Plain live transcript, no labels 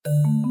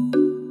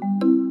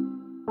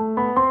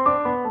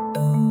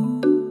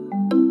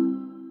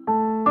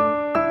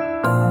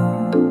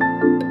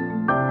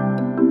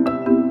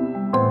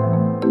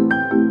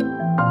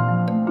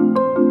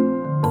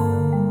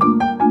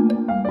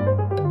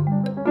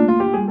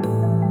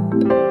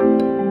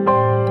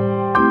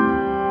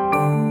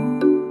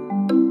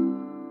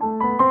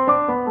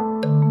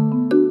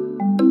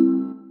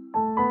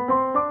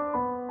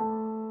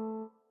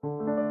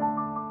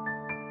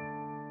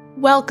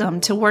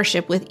Welcome to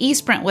worship with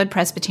East Brentwood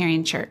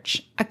Presbyterian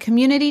Church, a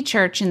community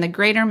church in the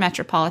greater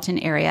metropolitan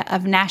area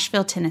of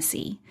Nashville,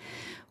 Tennessee.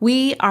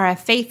 We are a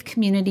faith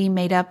community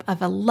made up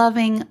of a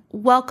loving,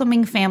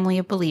 welcoming family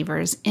of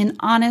believers in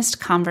honest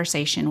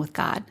conversation with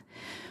God.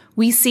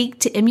 We seek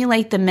to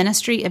emulate the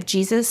ministry of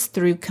Jesus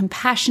through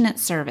compassionate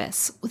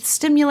service with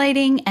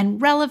stimulating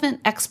and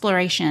relevant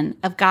exploration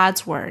of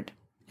God's Word,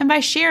 and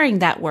by sharing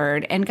that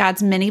Word and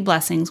God's many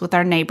blessings with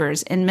our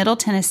neighbors in Middle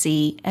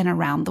Tennessee and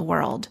around the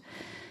world.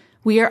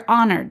 We are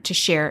honored to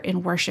share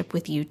in worship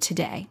with you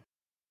today.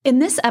 In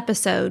this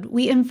episode,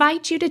 we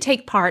invite you to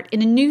take part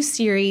in a new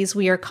series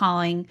we are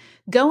calling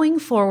Going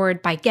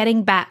Forward by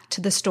Getting Back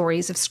to the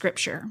Stories of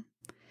Scripture.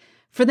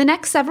 For the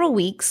next several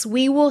weeks,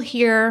 we will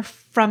hear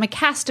from a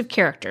cast of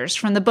characters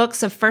from the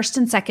books of 1st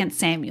and 2nd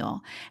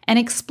Samuel and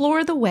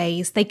explore the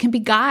ways they can be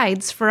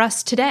guides for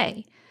us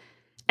today.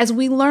 As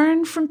we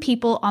learn from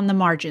people on the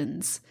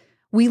margins,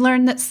 we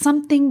learn that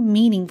something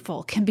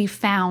meaningful can be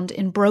found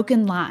in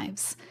broken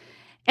lives,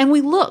 and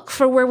we look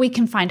for where we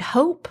can find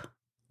hope,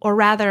 or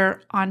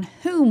rather, on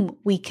whom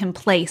we can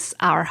place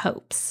our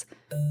hopes.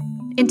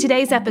 In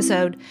today's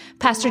episode,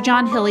 Pastor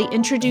John Hilley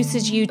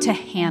introduces you to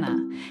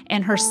Hannah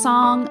and her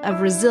song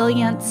of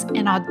resilience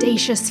and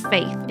audacious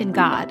faith in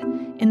God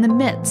in the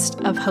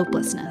midst of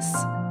hopelessness.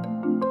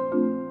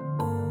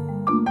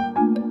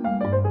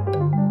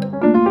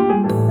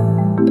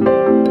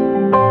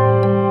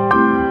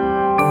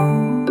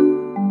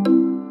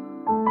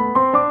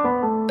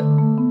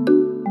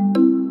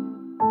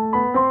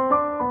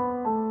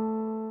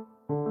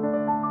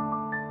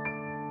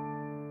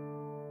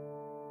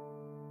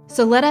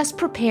 So let us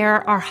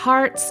prepare our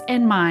hearts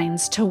and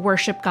minds to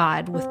worship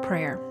God with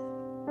prayer.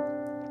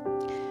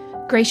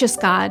 Gracious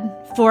God,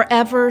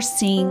 forever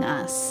seeing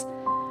us,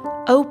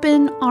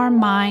 open our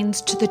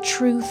minds to the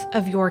truth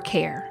of your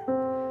care.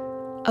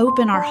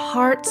 Open our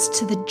hearts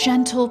to the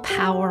gentle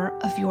power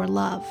of your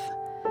love.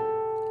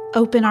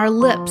 Open our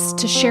lips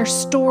to share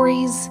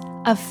stories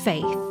of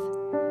faith,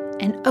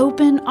 and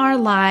open our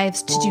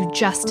lives to do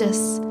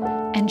justice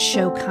and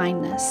show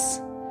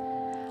kindness.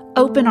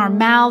 Open our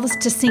mouths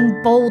to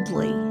sing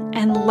boldly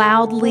and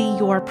loudly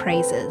your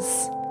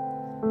praises.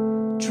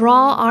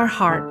 Draw our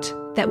heart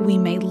that we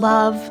may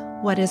love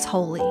what is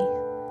holy.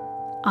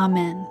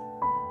 Amen.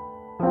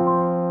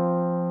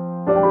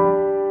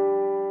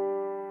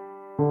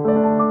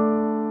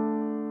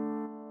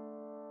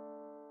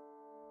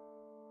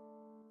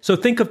 So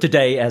think of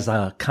today as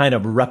a kind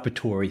of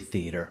repertory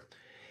theater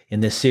in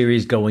this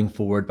series Going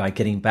Forward by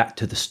Getting Back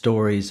to the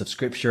Stories of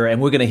Scripture.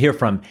 And we're going to hear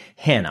from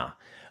Hannah,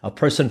 a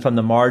person from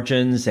the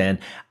margins, and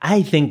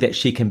I think that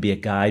she can be a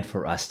guide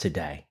for us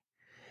today.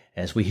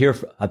 As we hear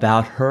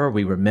about her,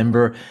 we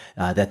remember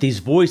that these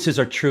voices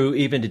are true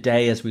even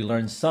today as we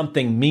learn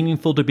something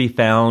meaningful to be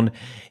found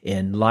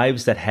in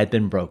lives that had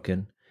been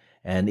broken,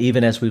 and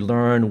even as we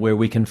learn where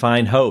we can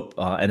find hope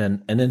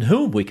and in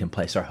whom we can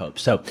place our hope.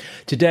 So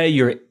today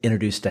you're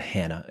introduced to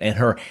Hannah and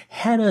her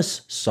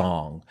Hannah's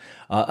Song,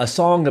 a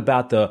song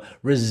about the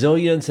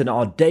resilience and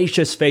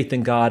audacious faith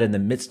in God in the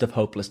midst of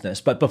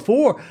hopelessness. But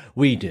before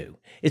we do,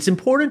 it's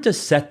important to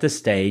set the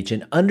stage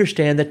and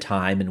understand the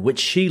time in which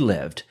she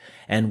lived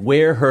and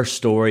where her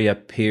story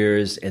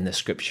appears in the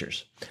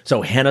scriptures.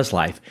 So Hannah's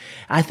life,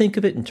 I think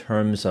of it in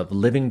terms of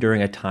living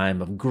during a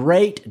time of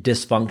great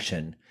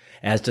dysfunction,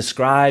 as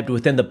described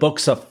within the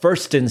books of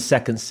 1st and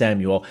 2nd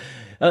Samuel.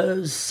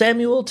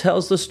 Samuel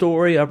tells the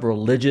story of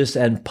religious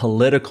and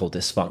political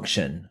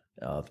dysfunction,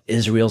 of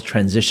Israel's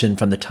transition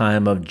from the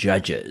time of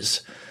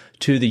judges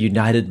to the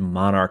united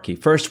monarchy,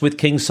 first with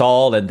King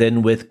Saul and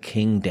then with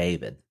King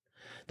David.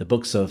 The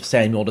books of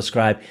Samuel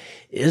describe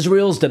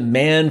Israel's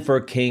demand for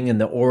a king and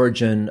the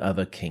origin of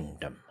a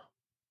kingdom.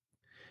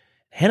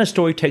 Hannah's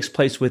story takes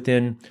place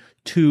within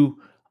two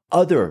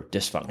other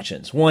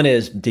dysfunctions. One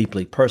is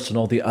deeply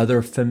personal, the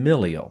other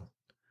familial.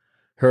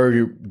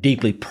 Her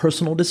deeply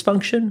personal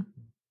dysfunction,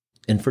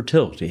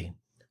 infertility,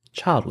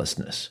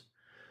 childlessness.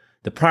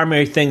 The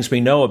primary things we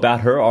know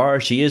about her are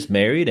she is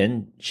married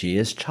and she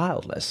is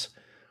childless.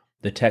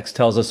 The text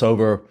tells us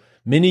over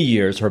many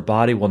years her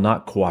body will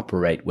not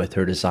cooperate with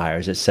her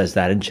desires. It says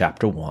that in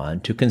chapter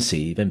 1, to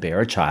conceive and bear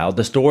a child.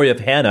 The story of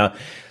Hannah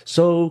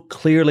so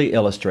clearly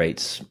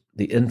illustrates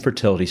the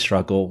infertility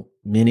struggle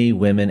many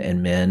women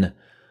and men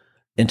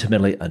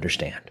intimately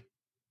understand.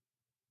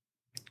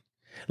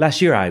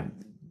 Last year, I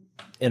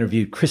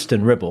interviewed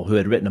Kristen Ribble, who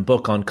had written a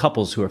book on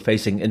couples who are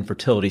facing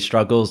infertility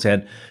struggles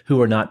and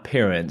who are not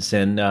parents.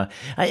 And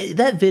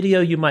that video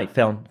you might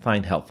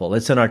find helpful.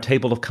 It's in our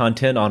table of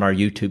content on our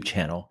YouTube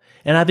channel,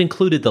 and I've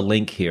included the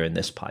link here in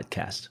this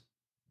podcast.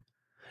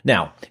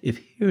 Now, if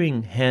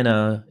hearing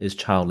Hannah is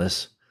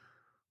childless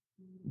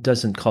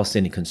doesn't cause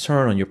any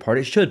concern on your part,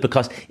 it should,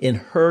 because in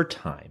her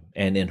time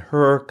and in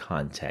her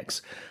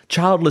context,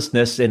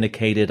 childlessness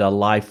indicated a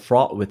life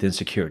fraught with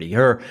insecurity.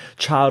 Her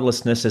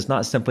childlessness is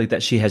not simply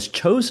that she has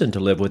chosen to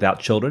live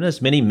without children,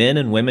 as many men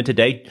and women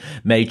today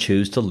may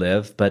choose to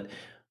live, but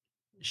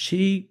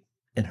she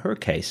in her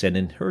case and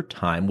in her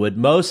time, would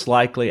most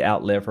likely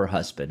outlive her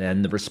husband,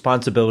 and the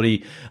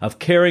responsibility of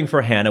caring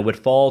for Hannah would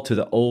fall to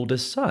the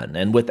oldest son.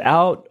 And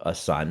without a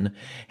son,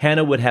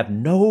 Hannah would have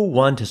no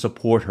one to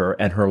support her,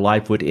 and her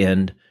life would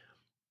end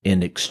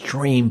in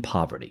extreme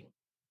poverty.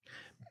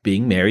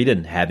 Being married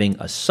and having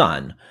a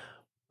son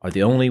are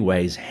the only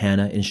ways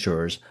Hannah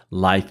ensures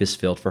life is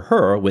filled for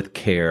her with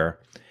care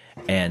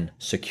and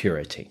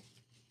security.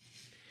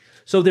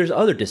 So there's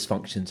other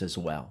dysfunctions as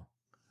well,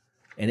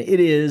 and it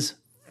is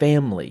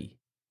family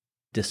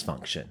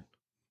dysfunction.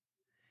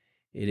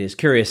 It is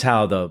curious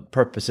how the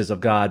purposes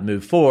of God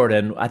move forward,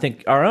 and I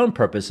think our own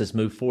purposes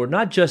move forward,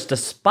 not just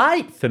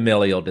despite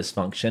familial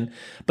dysfunction,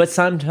 but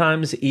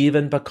sometimes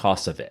even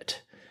because of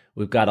it.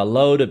 We've got a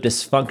load of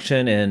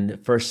dysfunction in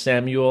 1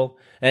 Samuel,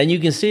 and you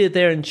can see it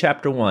there in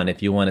chapter 1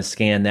 if you want to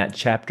scan that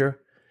chapter.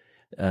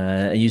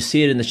 You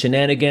see it in the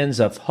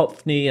shenanigans of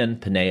Hophni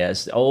and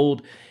Phinehas,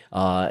 old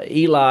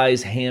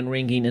Eli's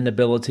hand-wringing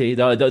inability.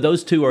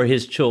 Those two are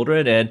his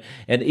children,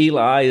 and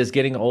Eli is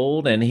getting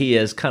old, and he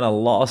has kind of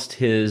lost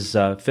his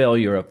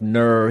failure of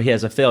nerve. He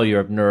has a failure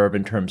of nerve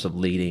in terms of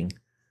leading,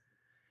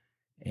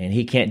 and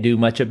he can't do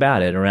much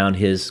about it around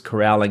his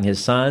corralling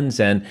his sons.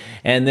 And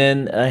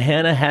then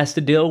Hannah has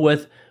to deal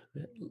with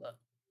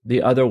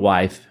the other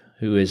wife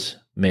who is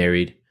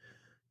married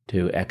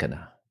to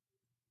Elkanah.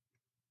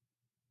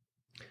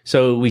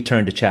 So we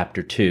turn to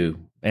chapter 2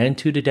 and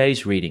to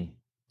today's reading.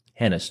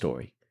 Hannah's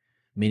story.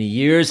 Many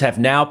years have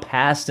now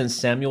passed since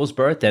Samuel's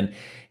birth, and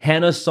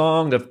Hannah's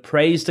song of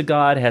praise to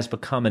God has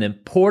become an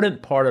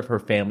important part of her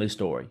family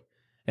story,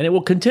 and it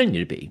will continue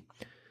to be.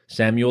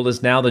 Samuel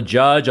is now the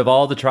judge of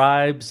all the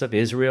tribes of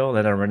Israel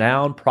and a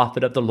renowned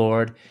prophet of the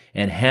Lord,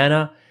 and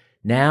Hannah,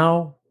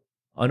 now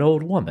an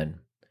old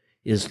woman,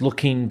 is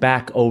looking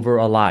back over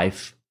a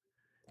life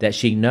that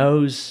she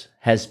knows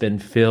has been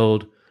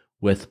filled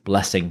with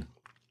blessing.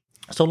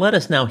 So let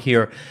us now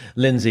hear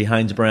Lindsey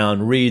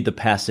Hinds-Brown read the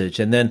passage,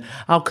 and then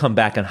I'll come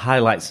back and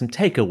highlight some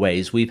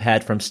takeaways we've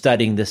had from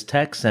studying this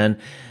text, and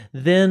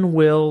then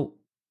we'll,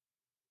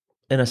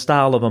 in a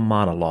style of a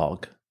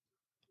monologue,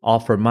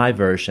 offer my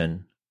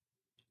version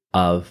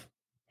of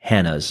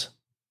Hannah's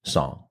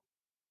song.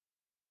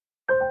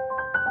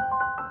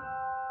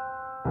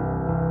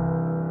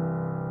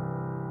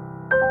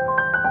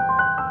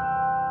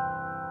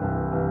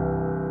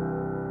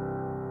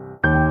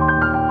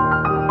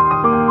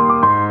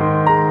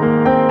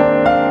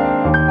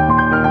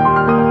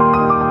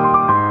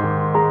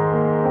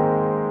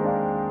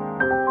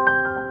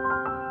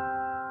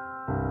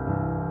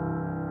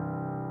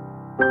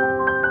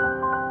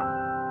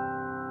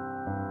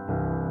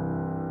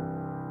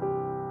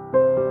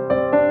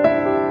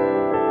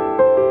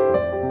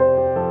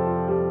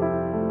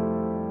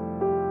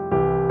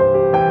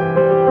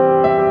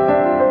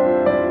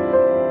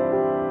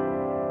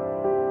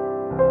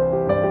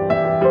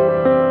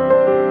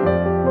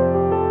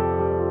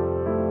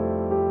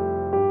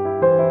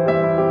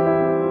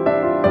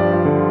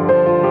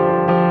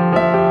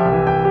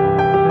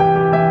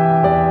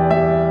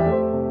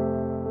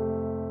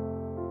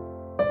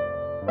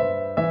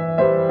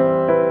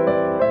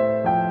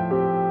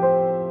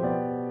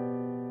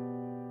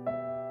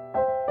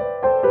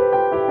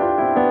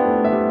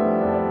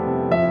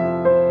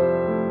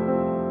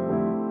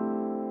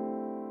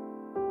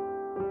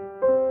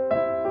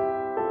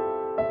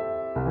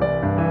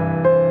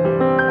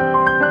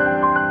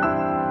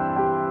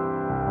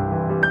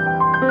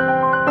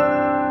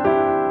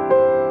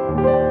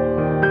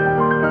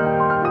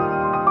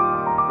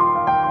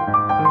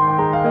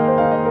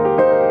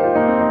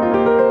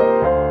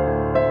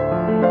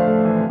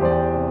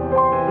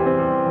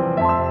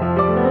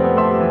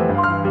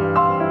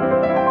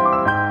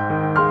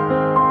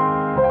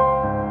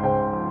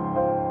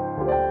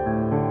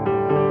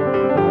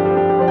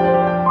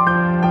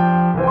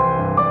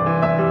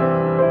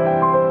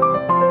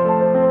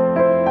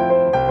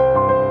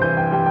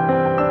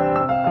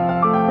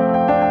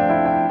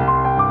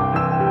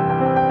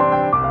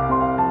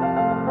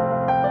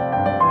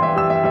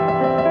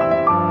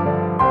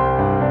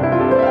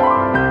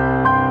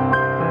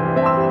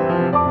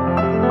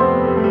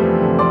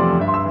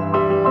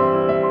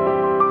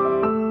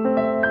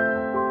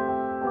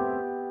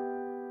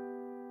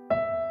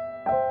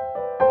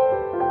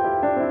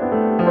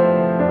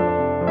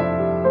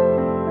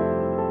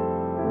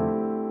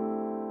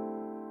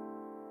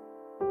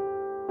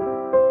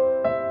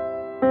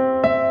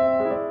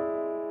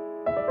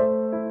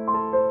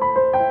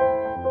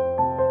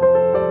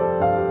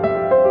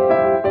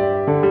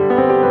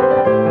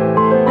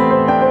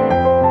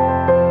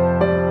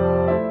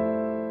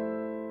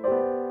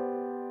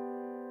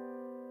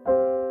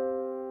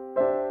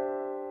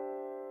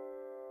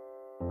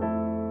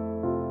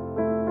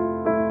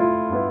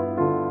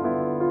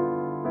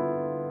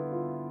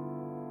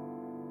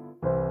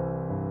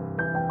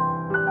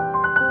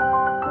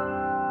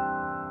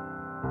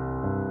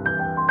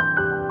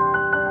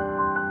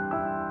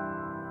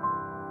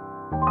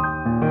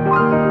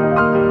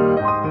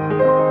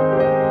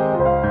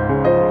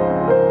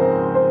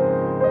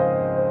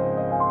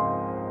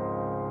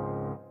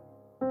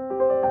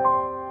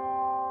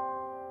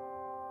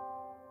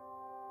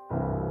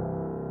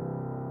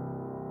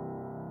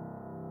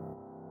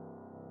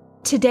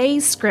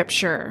 Today's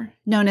scripture,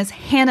 known as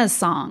Hannah's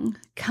Song,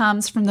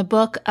 comes from the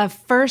book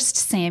of 1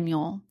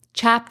 Samuel,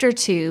 chapter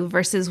 2,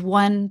 verses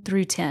 1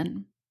 through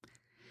 10.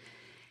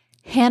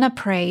 Hannah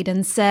prayed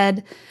and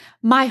said,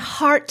 "My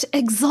heart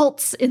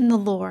exults in the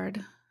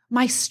Lord.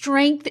 My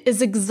strength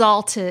is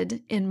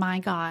exalted in my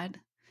God.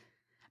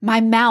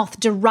 My mouth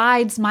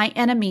derides my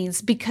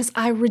enemies because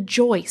I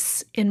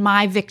rejoice in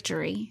my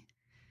victory.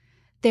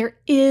 There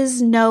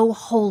is no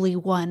holy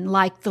one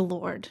like the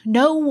Lord,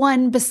 no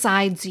one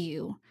besides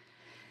you.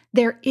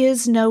 There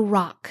is no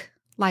rock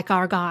like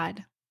our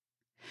God.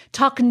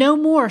 Talk no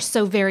more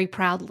so very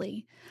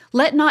proudly.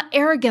 Let not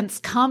arrogance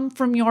come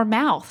from your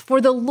mouth, for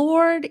the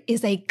Lord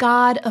is a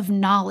God of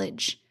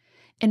knowledge,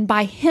 and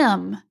by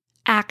him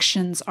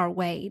actions are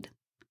weighed.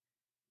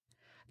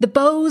 The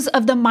bows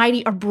of the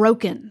mighty are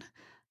broken,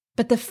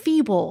 but the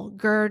feeble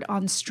gird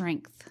on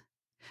strength.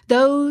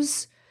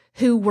 Those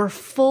who were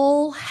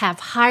full have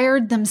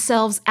hired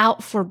themselves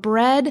out for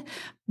bread,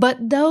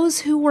 but those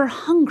who were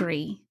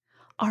hungry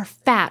are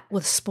fat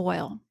with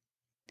spoil.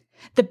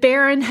 The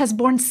barren has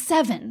borne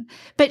 7,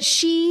 but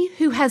she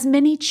who has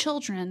many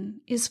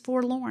children is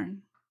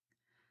forlorn.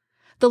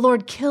 The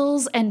Lord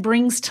kills and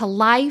brings to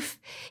life.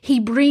 He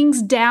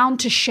brings down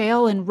to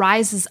Sheol and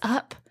rises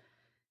up.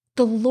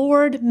 The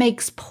Lord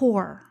makes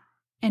poor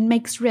and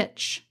makes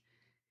rich.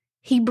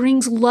 He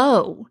brings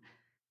low,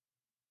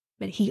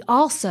 but he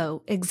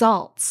also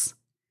exalts.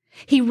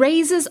 He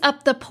raises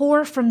up the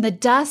poor from the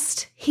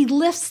dust. He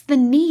lifts the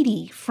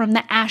needy from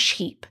the ash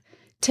heap,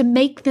 to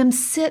make them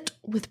sit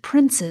with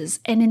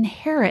princes and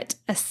inherit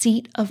a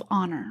seat of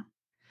honor.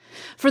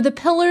 For the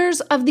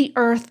pillars of the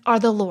earth are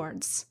the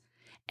Lord's,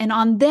 and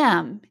on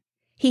them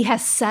he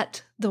has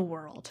set the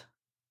world.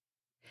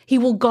 He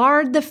will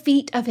guard the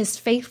feet of his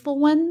faithful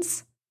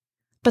ones,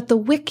 but the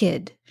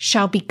wicked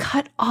shall be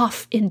cut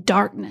off in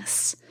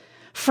darkness,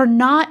 for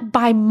not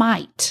by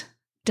might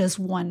does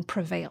one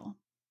prevail.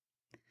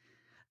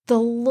 The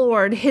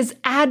Lord, his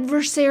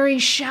adversary,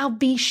 shall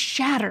be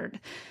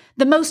shattered.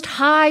 The Most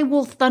High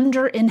will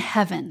thunder in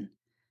heaven.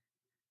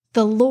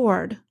 The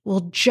Lord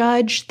will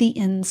judge the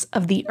ends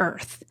of the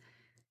earth.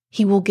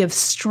 He will give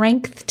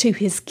strength to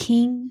his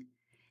king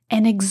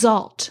and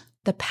exalt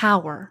the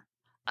power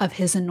of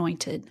his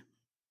anointed.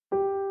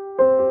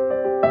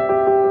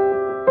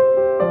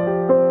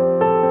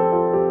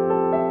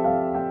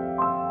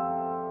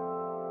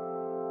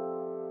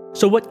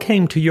 So what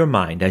came to your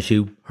mind as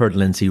you heard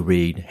Lindsey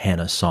read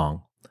Hannah's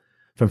song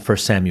from 1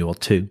 Samuel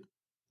 2?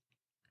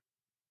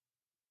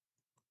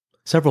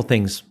 Several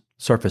things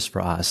surface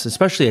for us,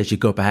 especially as you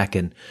go back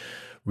and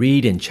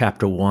read in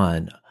chapter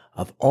 1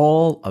 of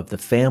all of the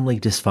family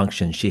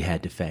dysfunction she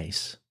had to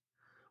face.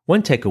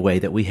 One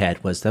takeaway that we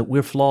had was that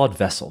we're flawed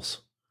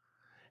vessels,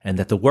 and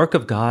that the work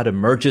of God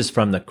emerges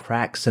from the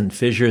cracks and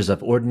fissures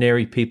of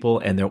ordinary people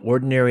and their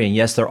ordinary, and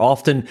yes, they're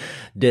often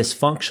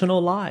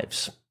dysfunctional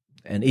lives.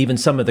 And even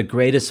some of the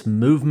greatest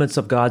movements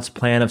of God's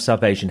plan of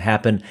salvation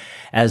happen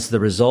as the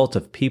result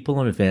of people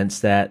and events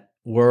that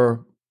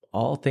were,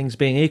 all things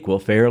being equal,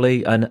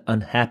 fairly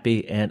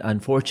unhappy and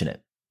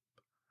unfortunate.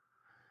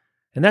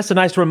 And that's a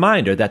nice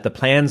reminder that the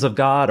plans of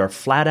God are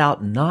flat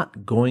out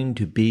not going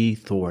to be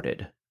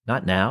thwarted.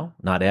 Not now,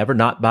 not ever,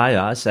 not by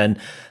us, and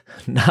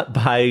not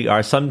by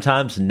our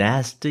sometimes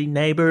nasty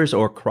neighbors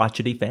or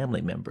crotchety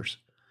family members.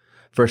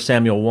 1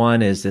 Samuel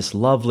 1 is this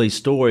lovely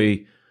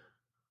story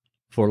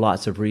for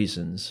lots of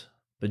reasons.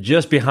 But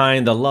just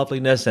behind the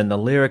loveliness and the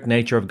lyric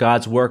nature of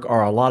God's work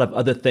are a lot of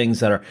other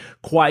things that are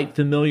quite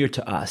familiar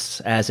to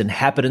us as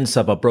inhabitants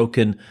of a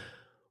broken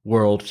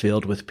world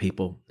filled with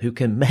people who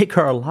can make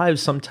our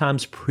lives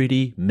sometimes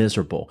pretty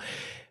miserable.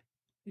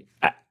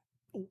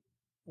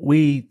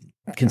 We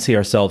can see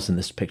ourselves in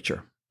this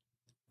picture.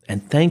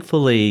 And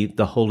thankfully,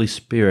 the Holy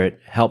Spirit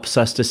helps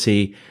us to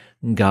see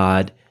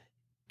God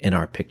in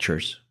our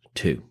pictures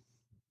too.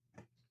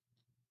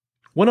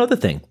 One other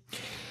thing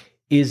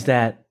is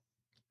that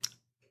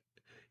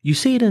you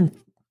see it in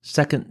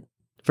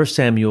 1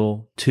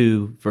 Samuel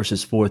 2,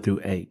 verses 4 through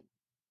 8,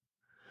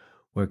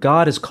 where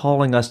God is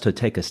calling us to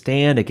take a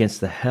stand against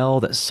the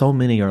hell that so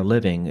many are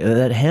living,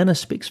 that Hannah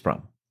speaks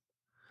from.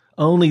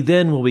 Only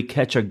then will we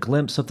catch a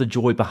glimpse of the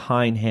joy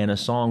behind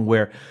Hannah's song,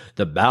 where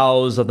the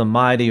bows of the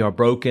mighty are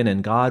broken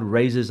and God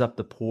raises up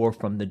the poor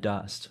from the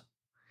dust.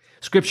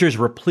 Scripture is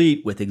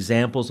replete with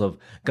examples of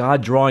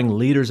God drawing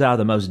leaders out of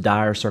the most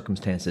dire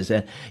circumstances,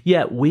 and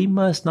yet we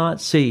must not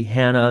see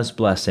Hannah's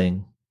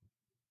blessing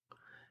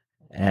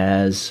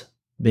as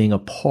being a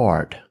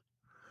part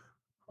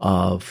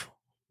of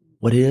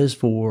what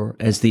is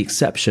as the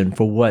exception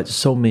for what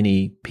so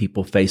many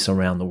people face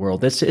around the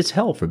world. It's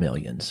hell for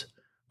millions.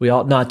 We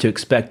ought not to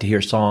expect to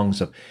hear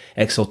songs of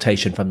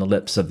exultation from the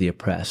lips of the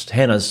oppressed.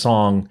 Hannah's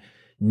song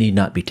need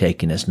not be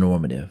taken as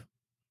normative.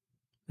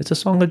 It's a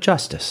song of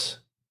justice,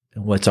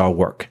 and what's our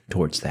work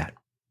towards that?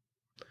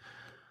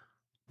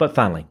 But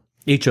finally,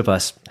 each of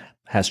us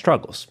has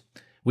struggles.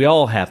 We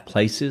all have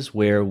places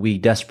where we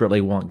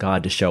desperately want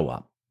God to show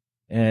up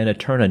and to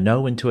turn a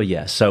no into a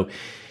yes. So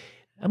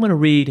I'm going to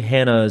read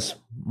Hannah's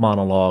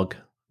monologue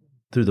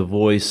through the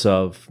voice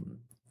of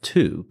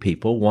two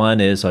people. One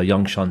is a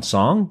Youngshun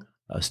song,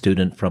 a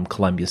student from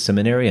Columbia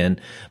Seminary, and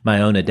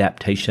my own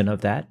adaptation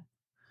of that.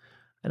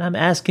 And I'm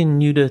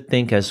asking you to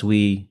think as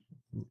we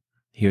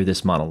hear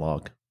this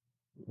monologue,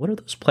 what are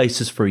those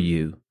places for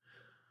you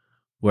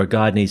where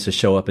God needs to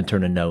show up and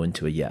turn a no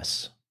into a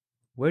yes?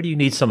 Where do you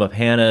need some of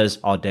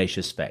Hannah's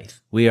audacious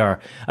faith? We are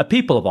a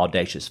people of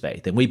audacious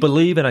faith, and we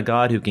believe in a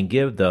God who can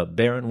give the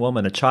barren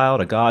woman a child,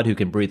 a God who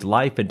can breathe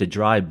life into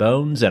dry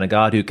bones, and a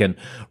God who can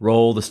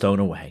roll the stone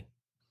away.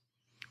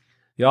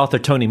 The author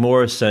Toni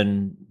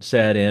Morrison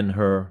said in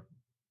her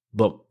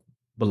book,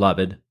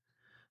 Beloved,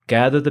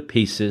 gather the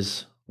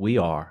pieces we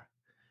are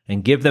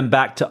and give them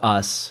back to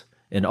us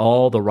in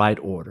all the right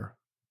order.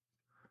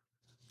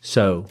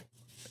 So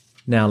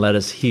now let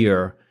us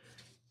hear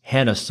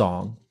Hannah's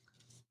song,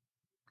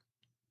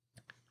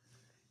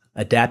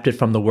 adapted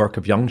from the work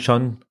of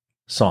Youngshun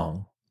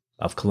Song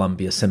of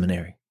Columbia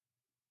Seminary.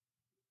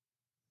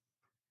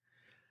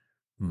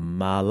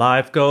 My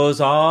life goes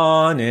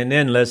on in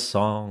endless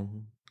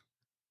song,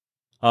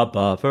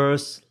 above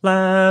earth's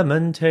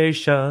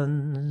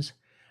lamentations.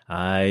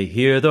 I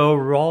hear the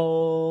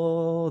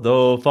roll,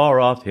 though far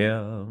off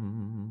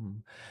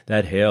hymn,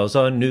 that hails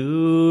a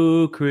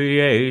new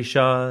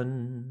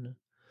creation.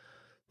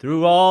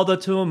 Through all the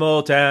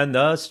tumult and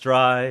the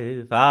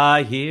strife,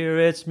 I hear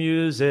its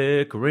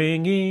music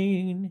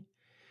ringing.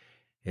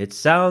 It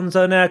sounds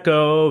an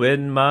echo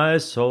in my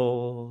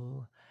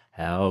soul.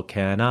 How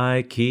can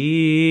I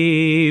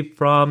keep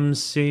from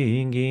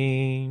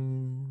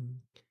singing?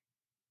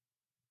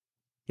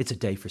 It's a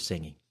day for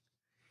singing.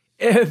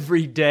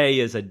 Every day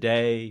is a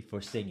day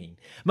for singing.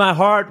 My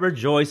heart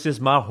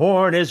rejoices, my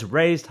horn is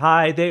raised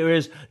high. There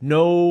is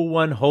no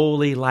one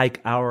holy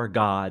like our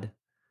God.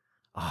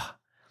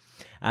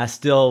 I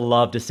still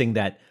love to sing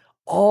that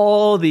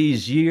all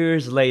these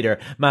years later.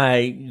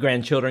 My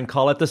grandchildren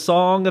call it the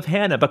Song of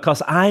Hannah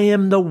because I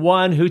am the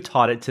one who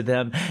taught it to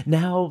them.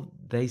 Now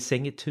they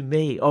sing it to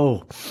me.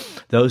 Oh,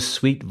 those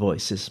sweet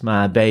voices,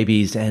 my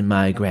babies and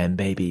my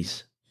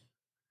grandbabies,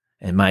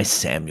 and my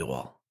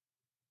Samuel.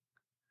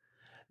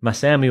 My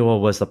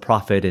Samuel was the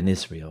prophet in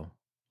Israel.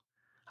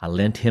 I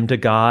lent him to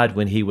God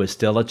when he was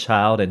still a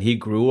child, and he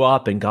grew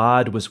up, and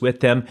God was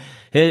with him.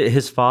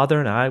 His father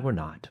and I were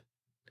not.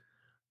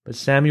 But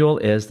Samuel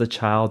is the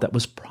child that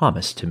was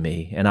promised to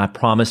me, and I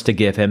promised to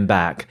give him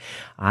back.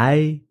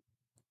 I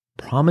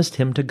promised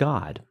him to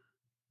God,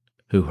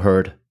 who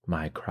heard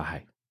my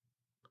cry.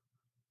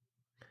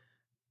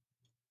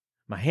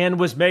 My hand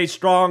was made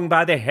strong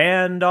by the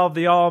hand of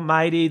the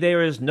Almighty.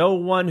 There is no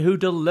one who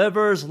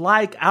delivers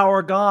like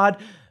our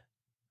God.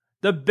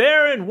 The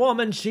barren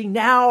woman, she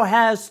now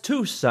has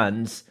 2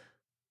 sons.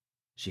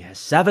 She has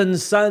 7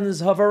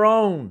 sons of her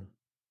own.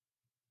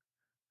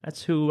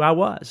 That's who I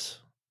was.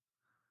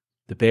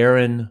 The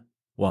barren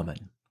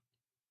woman.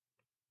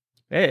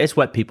 It's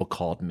what people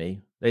called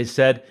me. They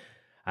said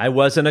I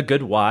wasn't a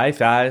good wife.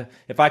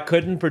 If I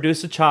couldn't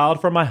produce a child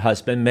for my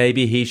husband,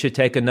 maybe he should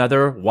take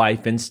another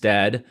wife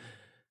instead,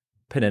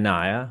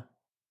 Penaniah.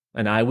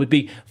 And I would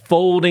be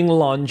folding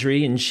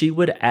laundry, and she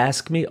would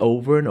ask me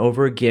over and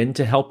over again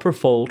to help her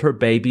fold her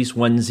baby's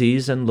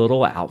onesies and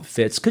little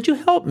outfits. Could you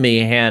help me,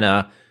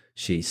 Hannah?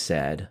 She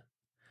said.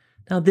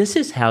 Now, this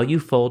is how you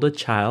fold a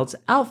child's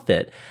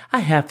outfit. I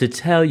have to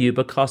tell you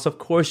because, of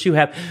course, you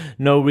have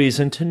no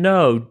reason to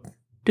know,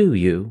 do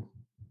you?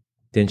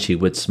 Then she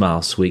would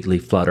smile sweetly,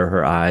 flutter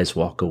her eyes,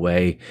 walk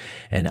away,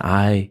 and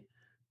I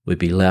would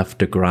be left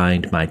to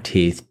grind my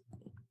teeth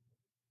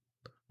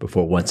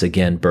before once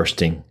again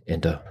bursting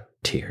into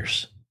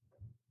tears.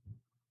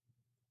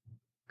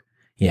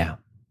 Yeah,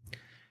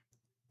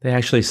 they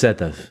actually said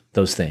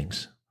those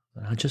things.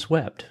 I just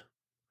wept.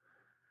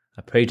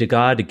 I prayed to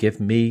God to give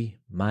me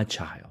my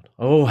child.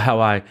 Oh, how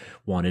I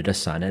wanted a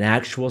son, an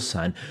actual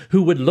son,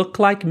 who would look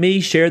like me,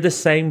 share the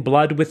same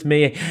blood with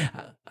me.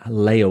 I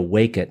lay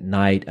awake at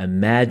night,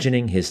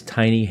 imagining his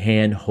tiny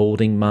hand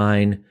holding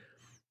mine,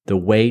 the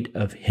weight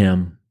of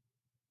him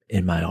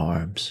in my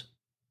arms.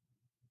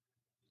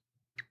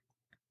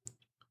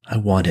 I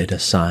wanted a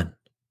son,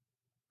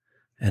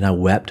 and I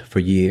wept for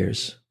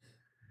years.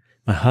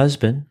 My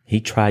husband,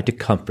 he tried to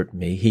comfort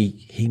me.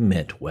 He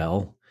meant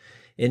well.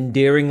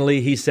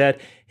 Endearingly, he said,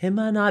 "Am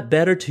I not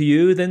better to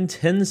you than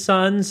 10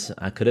 sons?"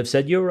 I could have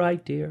said, "You're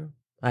right, dear.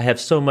 I have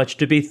so much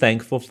to be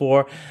thankful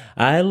for.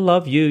 I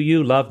love you,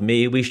 you love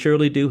me. We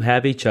surely do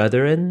have each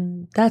other,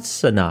 and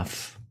that's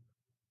enough."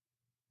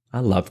 I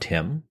loved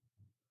him,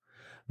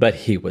 but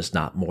he was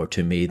not more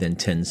to me than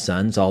 10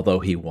 sons, although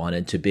he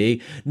wanted to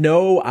be.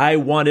 No, I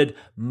wanted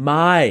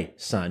my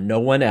son, no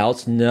one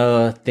else.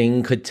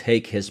 Nothing could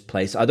take his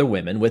place. Other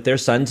women with their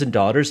sons and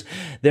daughters,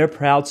 their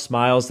proud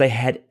smiles, they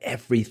had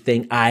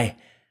everything. I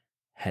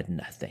had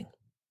nothing.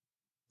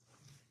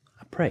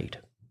 I prayed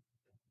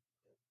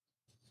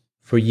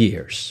for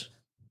years,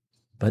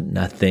 but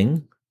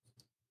nothing,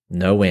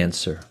 no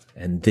answer.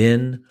 And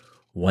then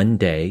one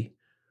day,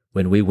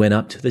 when we went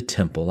up to the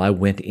temple, I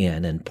went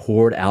in and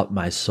poured out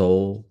my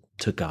soul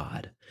to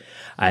God.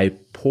 I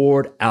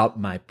poured out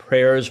my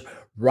prayers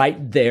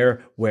right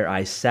there where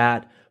I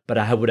sat, but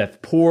I would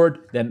have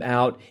poured them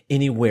out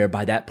anywhere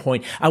by that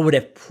point. I would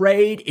have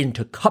prayed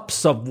into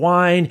cups of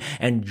wine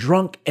and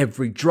drunk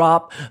every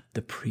drop.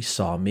 The priest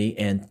saw me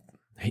and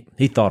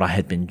he thought I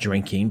had been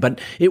drinking,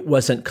 but it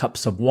wasn't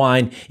cups of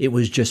wine. It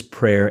was just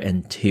prayer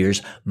and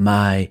tears,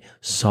 my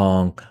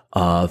song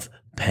of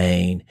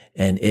pain.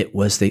 And it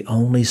was the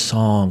only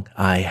song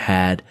I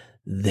had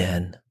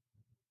then.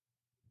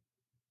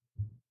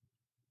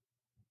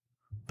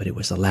 But it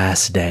was the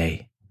last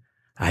day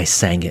I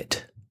sang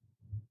it.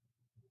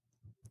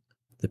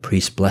 The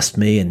priest blessed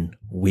me and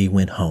we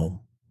went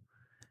home,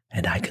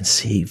 and I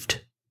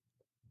conceived.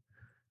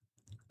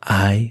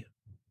 I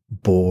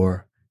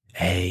bore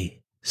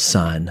a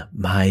son,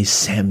 my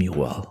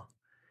Samuel.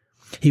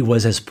 He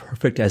was as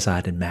perfect as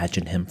I'd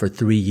imagined him. For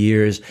 3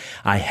 years,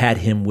 I had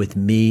him with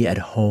me at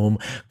home,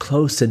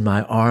 close in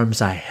my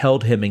arms. I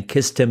held him and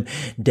kissed him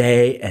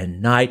day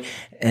and night.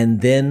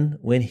 And then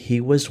when he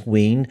was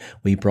weaned,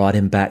 we brought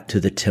him back to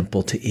the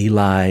temple to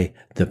Eli,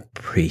 the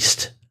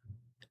priest.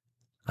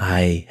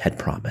 I had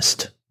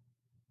promised.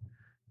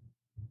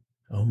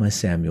 Oh, my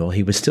Samuel,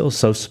 he was still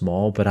so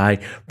small, but I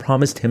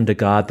promised him to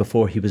God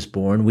before he was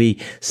born. We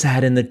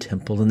sat in the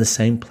temple in the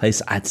same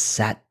place I'd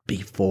sat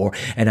before,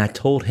 and I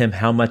told him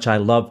how much I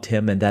loved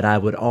him and that I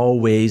would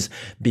always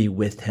be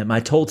with him. I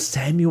told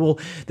Samuel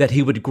that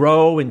he would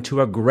grow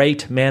into a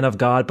great man of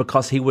God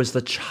because he was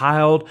the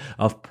child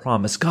of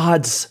promise,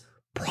 God's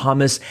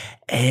promise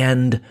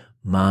and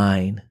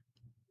mine.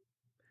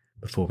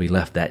 Before we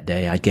left that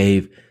day, I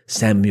gave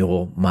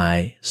Samuel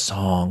my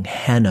song,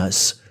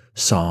 Hannah's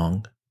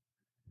song.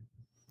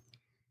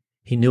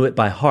 He knew it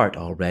by heart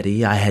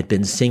already. I had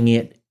been singing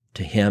it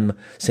to him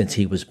since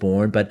he was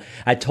born, but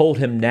I told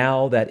him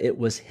now that it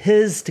was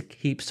his to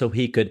keep so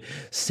he could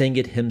sing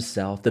it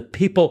himself. The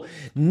people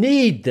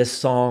need this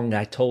song,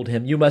 I told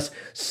him. You must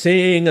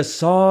sing a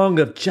song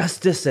of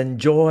justice and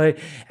joy,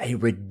 a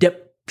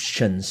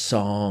redemption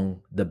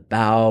song. The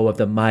bow of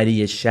the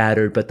mighty is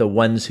shattered, but the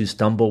ones who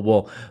stumble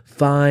will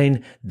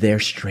find their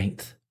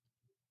strength.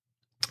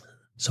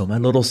 So my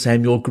little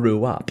Samuel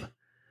grew up,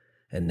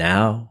 and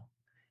now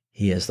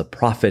he is the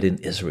prophet in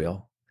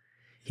Israel.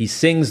 He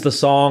sings the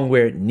song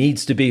where it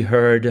needs to be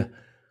heard,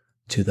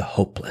 to the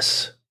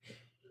hopeless,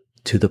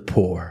 to the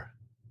poor,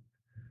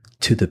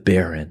 to the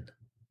barren.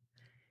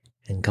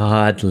 And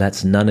God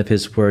lets none of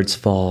his words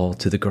fall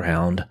to the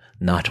ground,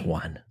 not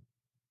one.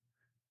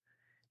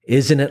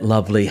 Isn't it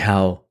lovely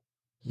how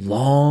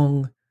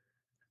long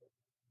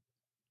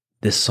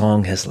this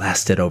song has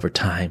lasted over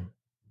time?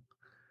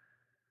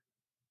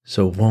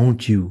 So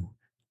won't you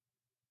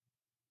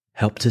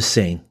help to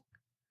sing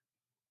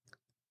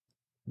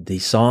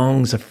these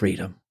songs of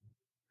freedom?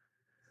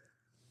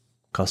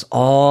 'Cause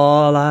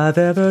all I've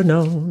ever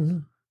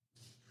known,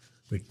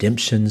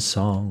 redemption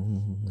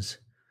songs,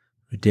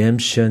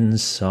 redemption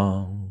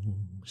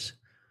songs,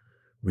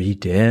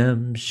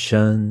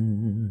 redemption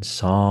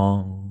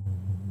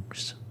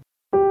songs.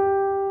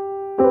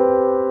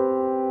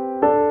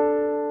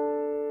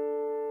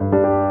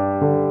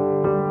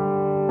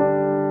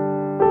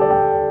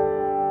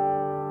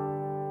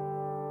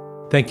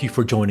 Thank you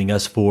for joining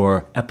us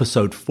for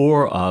episode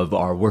 4 of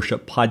our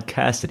worship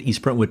podcast at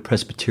East Brentwood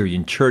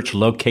Presbyterian Church,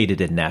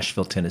 located in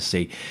Nashville,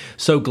 Tennessee.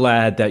 So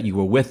glad that you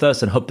were with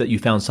us and hope that you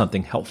found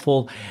something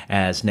helpful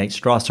as Nate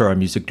Strasser, our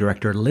music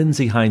director,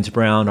 Lindsey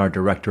Hinds-Brown, our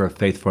director of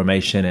faith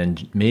formation,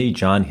 and me,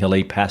 John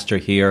Hilley, pastor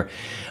here,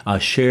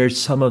 shared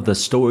some of the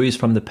stories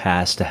from the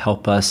past to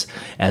help us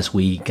as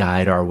we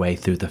guide our way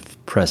through the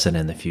present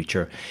and the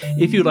future.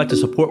 If you'd like to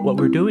support what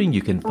we're doing,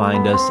 you can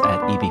find us at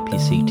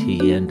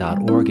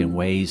ebpctn.org and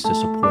ways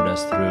to support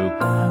us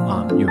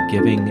through your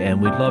giving,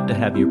 and we'd love to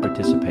have your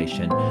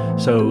participation.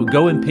 So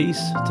go in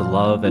peace to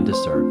love and to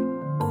serve.